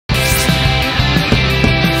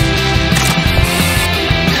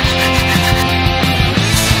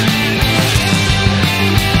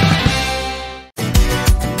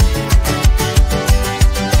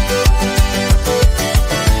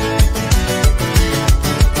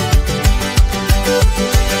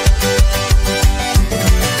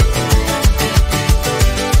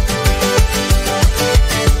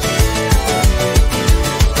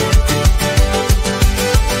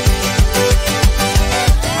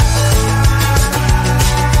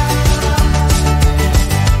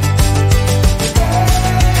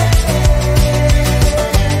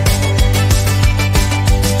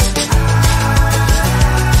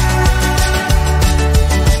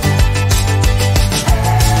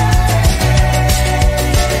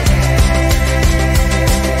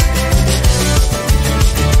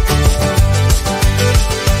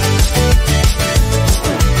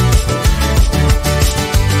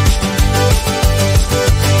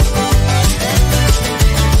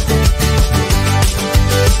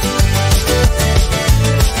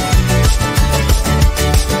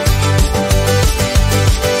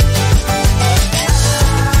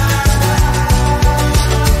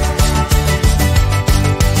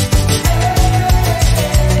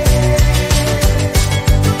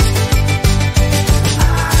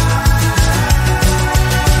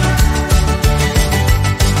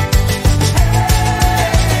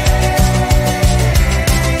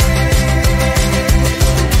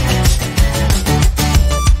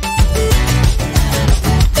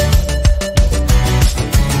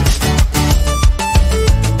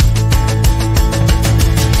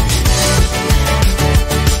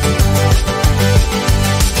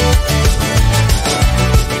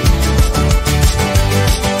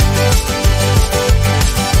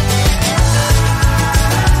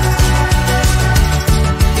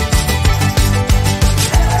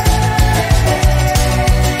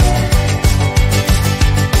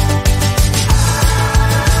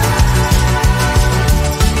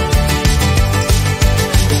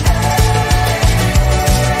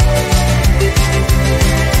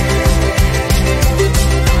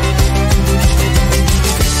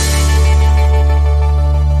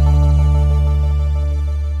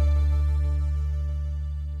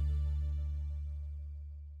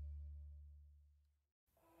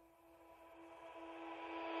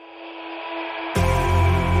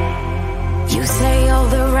You say all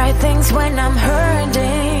the right things when I'm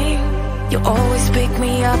hurting. You always pick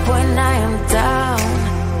me up when I am down.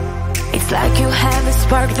 It's like you have a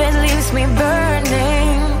spark that leaves me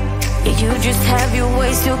burning. Yeah, you just have your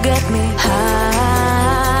ways to get me high.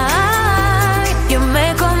 You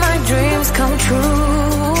make all my dreams come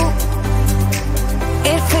true.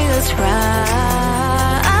 It feels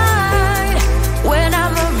right when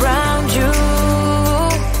I'm around you.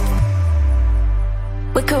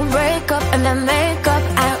 We could break up and then make up.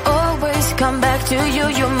 I always come back to you.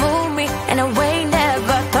 You move me in a way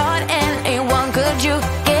never thought anyone could. You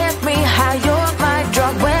get me high. You're my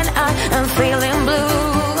drug when I am feeling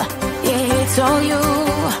blue. Yeah, it's all you,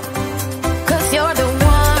 'cause you're the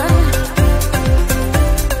one.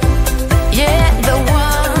 Yeah, the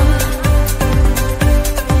one.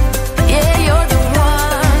 Yeah, you're the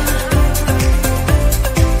one.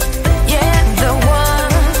 Yeah, the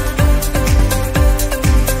one.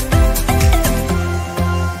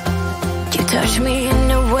 You touch me in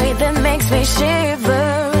a way that makes me shiver.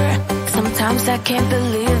 Sometimes I can't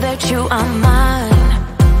believe that you are mine.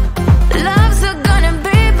 Love's gonna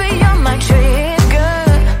be beyond my trigger.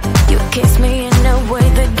 You kiss me in a way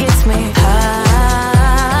that gets me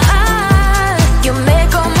high. You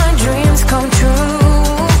make all my dreams come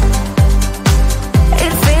true.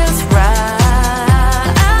 It feels right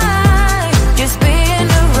just being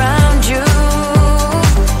around you.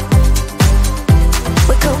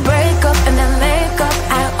 We could break up and then make up.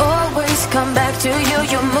 I always come back to you.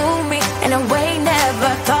 You move me in a way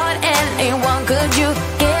never thought anyone could. You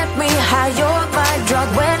get me high. You're my drug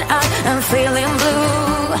when I am feeling blue.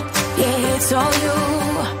 Yeah, it's all you,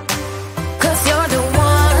 'cause you're the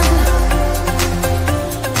one.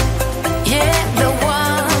 Yeah, the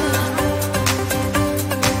one.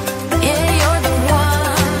 Yeah, you're the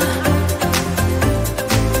one.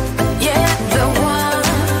 Yeah, the one.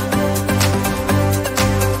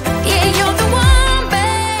 Yeah, you're the one,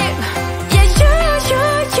 babe. Yeah,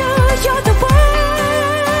 you're the one.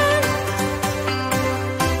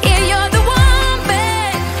 Yeah, you're the one,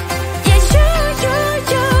 babe. Yeah,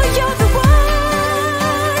 you're the one.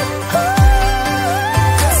 Ooh.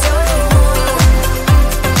 'Cause you're the one.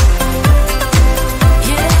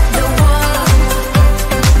 Yeah, the one.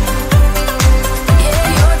 Yeah,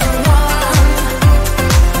 you're the one.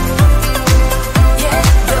 Yeah,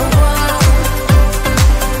 the one.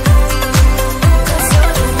 'Cause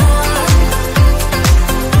you're the one.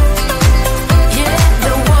 Yeah,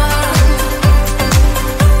 the one.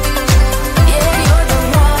 Yeah, you're the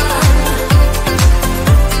one.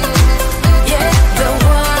 Yeah, the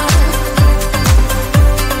one.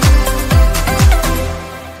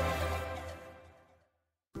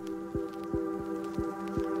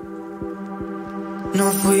 No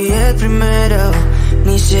fui el primero,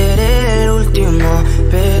 ni seré el último,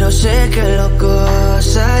 pero sé que lo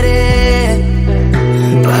gozaré.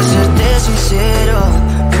 Para serte sincero,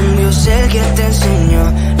 un Dios el que te enseñó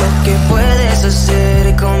lo que puedes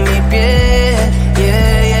hacer con mi piel.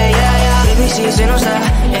 Yeah, yeah, yeah, yeah. Baby, si se nos da,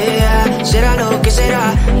 yeah, será lo que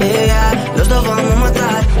será, yeah. Los dos vamos a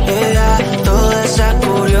matar, yeah, toda esa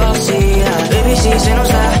curiosidad. Baby, si se nos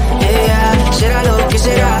da, yeah, será lo que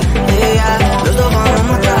será, yeah. Los dos vamos a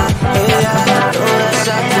matar, yeah, toda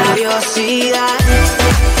esa curiosidad.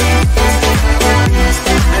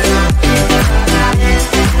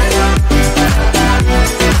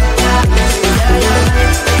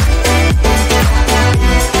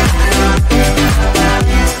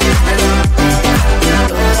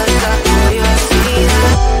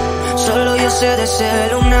 Solo yo sé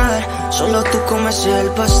desayunar, solo tú comes el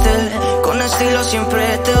pastel. Con estilo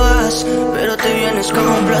siempre te vas, pero te vienes con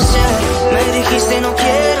un placer. Me dijiste no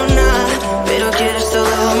quiero nada, pero quieres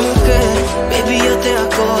todo, mujer. Baby, yo te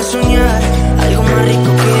hago soñar algo más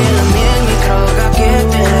rico que la miel, mi droga que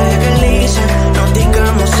te legalice. No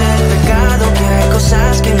digamos el pecado, que hay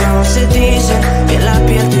cosas que no se dicen. Y en la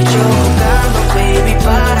piel tú y yo jugando, baby,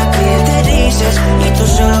 ¿para qué te dices? Y tú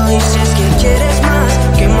solo dices que quieres más,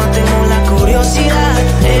 que matemos la curiosidad.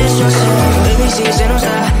 Eso sí, baby, si se nos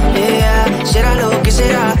da, yeah, será lo que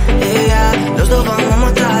será, yeah. Los dos vamos a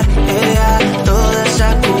matar, yeah, toda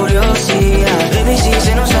esa curiosidad. Baby, si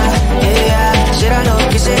se nos da, yeah, será lo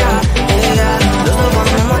que será, yeah. Los dos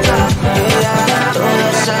vamos a matar, yeah, toda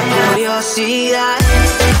esa curiosidad.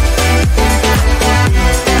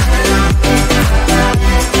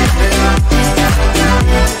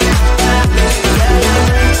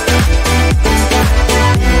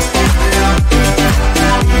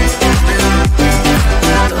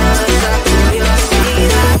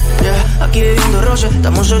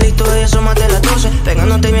 Estamos solitos y eso más de las 12.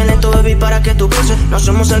 Pegándote bien lento, baby, para que tú goces. No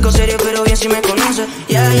somos algo serio, pero bien si me conoces.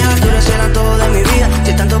 sé, tú eres el antojo de mi vida.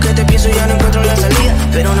 Si tanto que te pienso ya no encuentro la salida.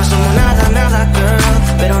 Pero no somos nada, nada, girl.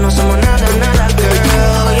 Pero no somos nada, nada, girl,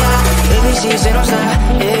 baby, si se nos da,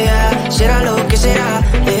 será lo que será,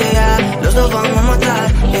 los dos vamos a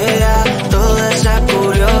matar, toda esa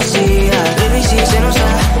curiosidad. Baby, si se nos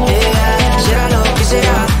da, será lo que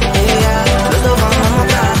será, los dos vamos a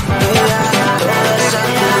matar, toda esa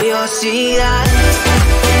curiosidad.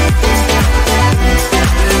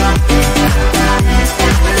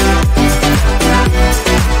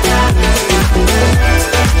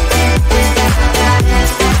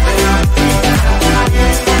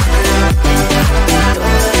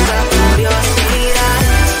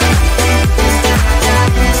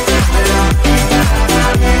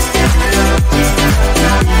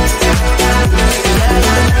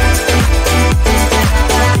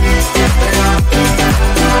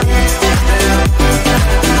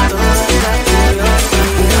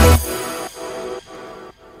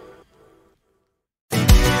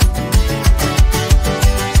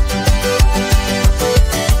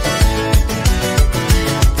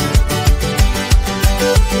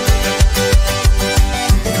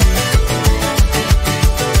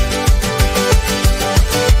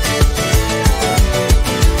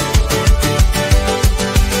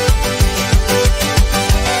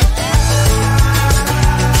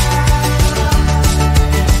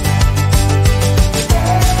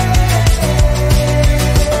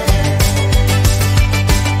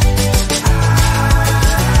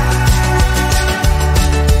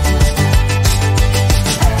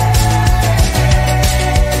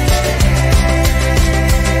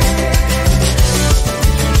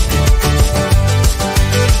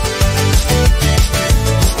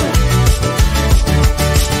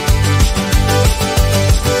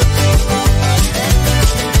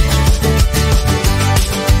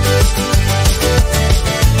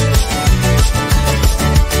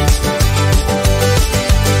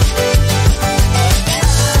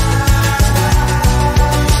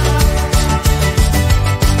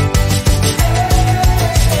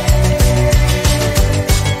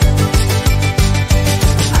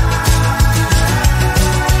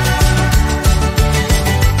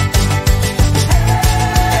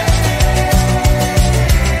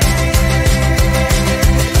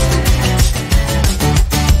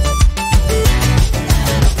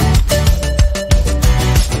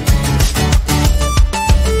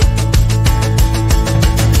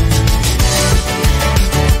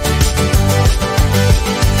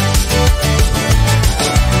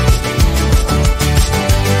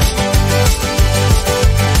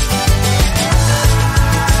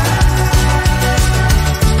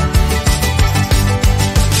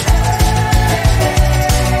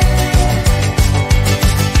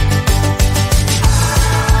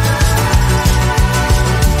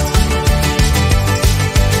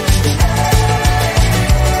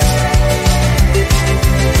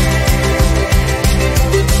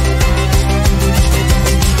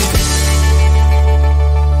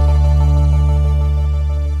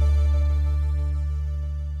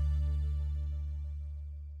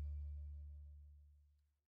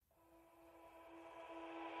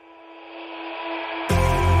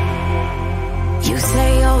 You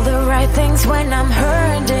say all the right things when I'm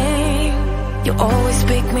hurting. You always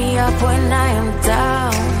pick me up when I am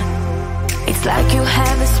down. It's like you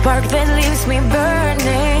have a spark that leaves me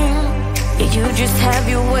burning. Yeah, you just have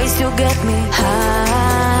your ways to get me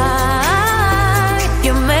high.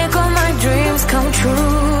 You make all my dreams come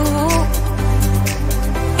true.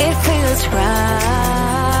 It feels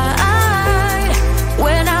right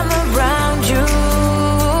when I'm around you.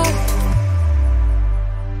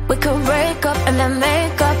 We could break up and then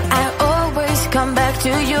make up. I always come back to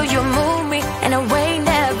you. You move me in a way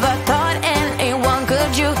never thought anyone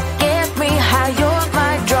could. You get me high. You're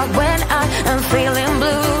my drug when I am feeling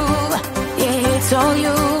blue. Yeah, it's all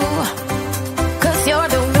you, 'cause you're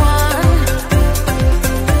the one.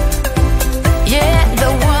 Yeah,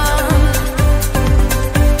 the one.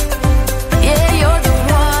 Yeah, you're the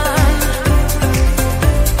one.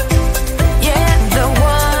 Yeah, the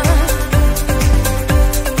one.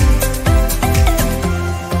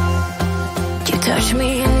 You touch me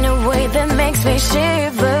in a way that makes me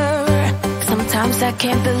shiver. Sometimes I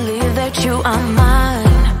can't believe that you are mine.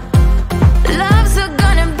 Love's a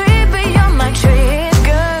gonna be beyond my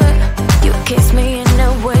trigger. You kiss me in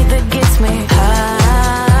a way that gets me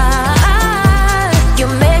high. You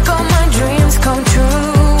make all my dreams come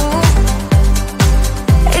true.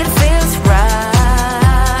 It feels right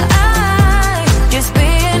just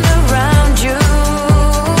being around you.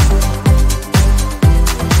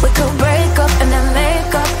 We could break up and then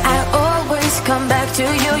make up. I always come back to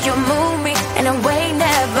you. You move me in a way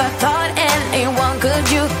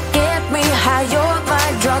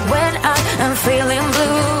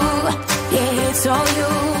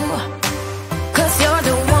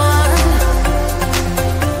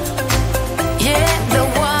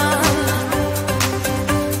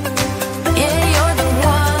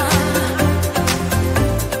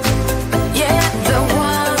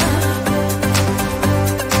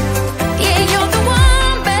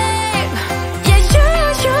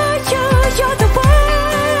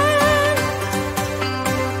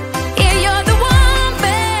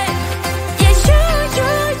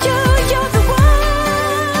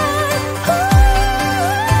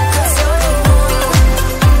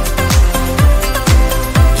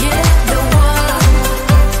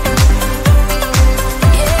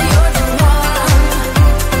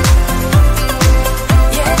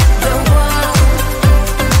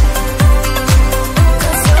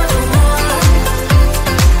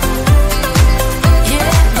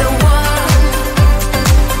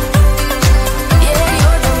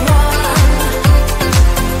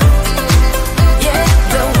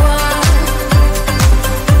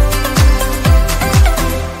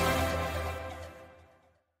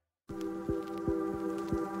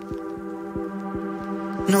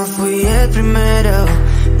No fui el primero,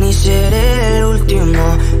 ni seré el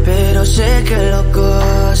último, pero sé que lo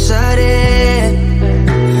gozaré.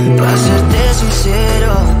 Para serte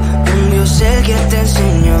sincero, un Dios el que te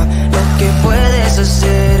enseñó lo que puedes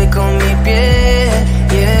hacer con mi piel.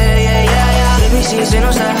 Baby, si se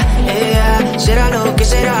nos da, será lo que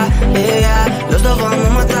será, los dos vamos a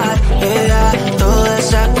matar, toda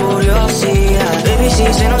esa curiosidad. Baby,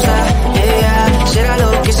 si se nos da, será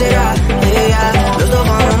lo que será, los dos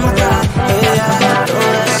vamos a matar,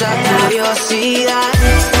 toda esa curiosidad.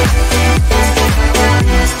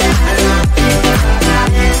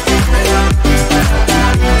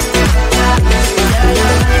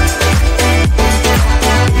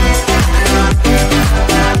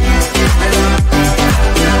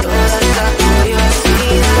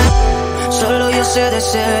 De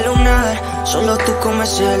ese lunar, solo tú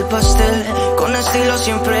comes el pastel. Con estilo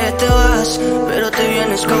siempre te vas, pero te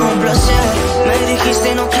vienes con un placer. Me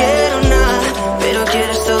dijiste no quiero nada, pero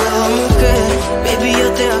quieres todo, mujer. Baby,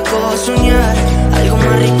 yo te hago soñar algo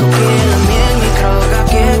más rico que la miel, mi droga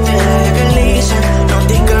que te legalice. No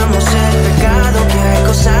digamos el pecado, que hay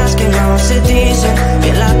cosas que no se dicen.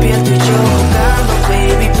 En la piel tú y yo jugando,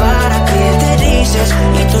 baby, ¿para qué te dices?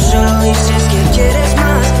 Y tú solo dices que quieres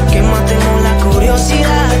más, que matemos la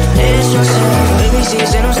curiosidad. Eso hacemos, baby, si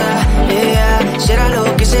se nos da, será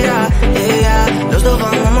lo que será, los dos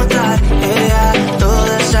vamos a matar,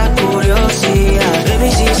 toda esa curiosidad.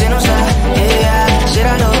 Baby, si se nos da,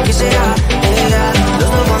 será lo que será, los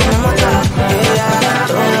dos vamos a matar,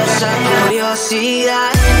 toda esa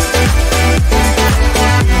curiosidad.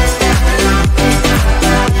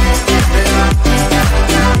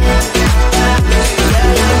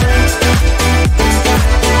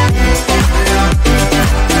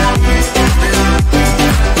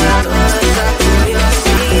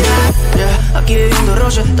 Aquí bebiendo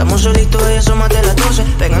roce, estamos solitos y eso más de las 12.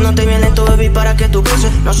 Pegándote bien lento, baby, para que tú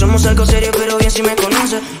goces. No somos algo serio, pero bien si me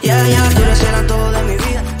conoces. Tú eres el antojo de mi